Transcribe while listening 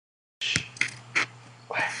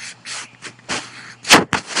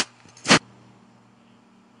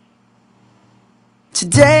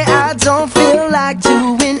Today I don't feel like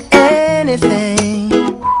doing anything.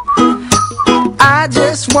 I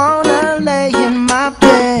just wanna lay in my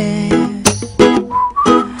bed.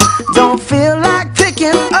 Don't feel like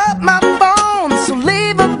picking up my phone, so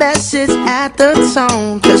leave a message at the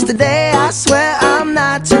tone. 'Cause today I swear I'm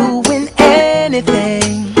not doing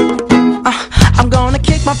anything. I'm gonna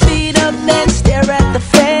kick my feet up, then stare at the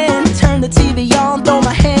fan, turn the TV on, throw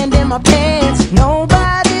my hand in my pants.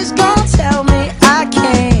 Nobody's gonna tell me I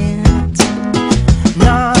can't.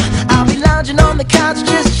 Nah, I'll be lounging on the couch,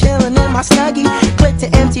 just chilling in my Snuggie. Click to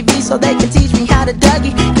MTV so they can teach me how to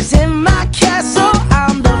Dougie. 'Cause in my castle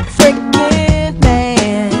I'm the freaking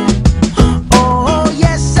man. Oh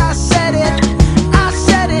yes, I said it, I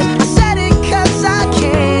said it, I said it 'cause I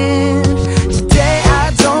can. Today I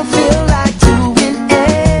don't feel like doing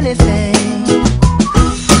anything.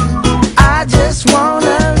 I just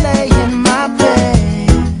wanna lay in my bed.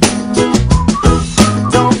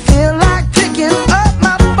 Don't feel like picking up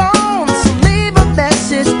my phone, so leave a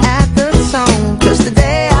message at the tone. 'Cause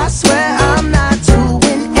today I swear I'm not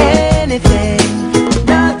doing anything.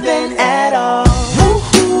 Nothing at all.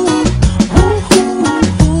 Woo-hoo, woo-hoo,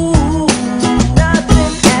 woo-hoo.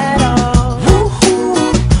 Nothing at all. Woo-hoo,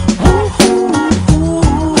 woo-hoo,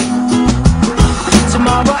 woo-hoo.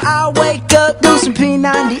 Tomorrow I'll wake up, do some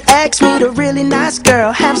P90X, meet a really nice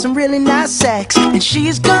girl, have some really nice sex, and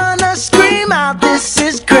she's gonna scream out, "This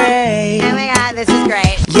is great." Oh my god, this is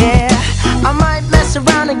great. Yeah, I might mess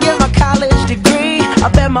around and get my college degree. I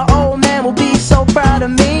bet my old man will be so proud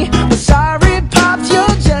of me. But sorry, Pops,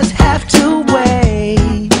 you'll just have to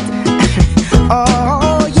wait.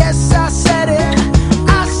 Oh, yes, I said it,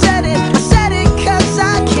 I said it, I said it 'cause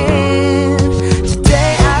I can.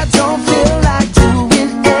 Today I don't feel like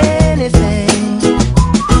doing anything.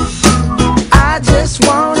 I just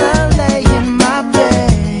wanna lay in my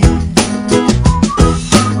bed.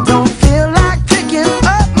 Don't feel like picking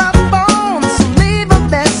up my phone, so leave a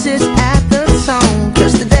message at the tone.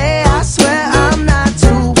 'Cause today I swear I'm not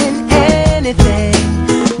doing anything.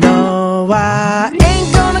 No, I ain't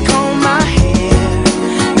gonna comb my hair,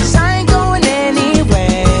 'cause I ain't going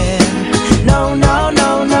anywhere. No, no, no,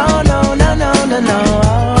 no, no, no, no, no, no.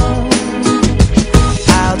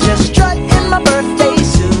 I'll just strut in my birthday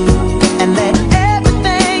suit and let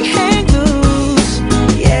everything hang loose.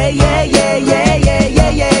 Yeah, yeah, yeah, yeah, yeah,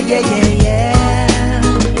 yeah, yeah, yeah, yeah, yeah.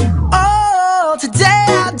 Oh, today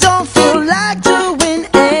I don't feel like doing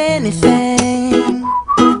anything.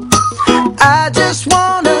 I just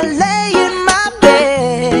wanna lay in my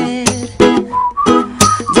bed.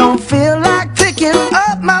 Don't feel like picking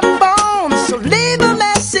up my phone, so leave a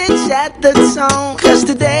message at the tone. 'Cause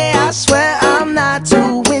today I swear I'm not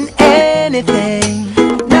doing anything.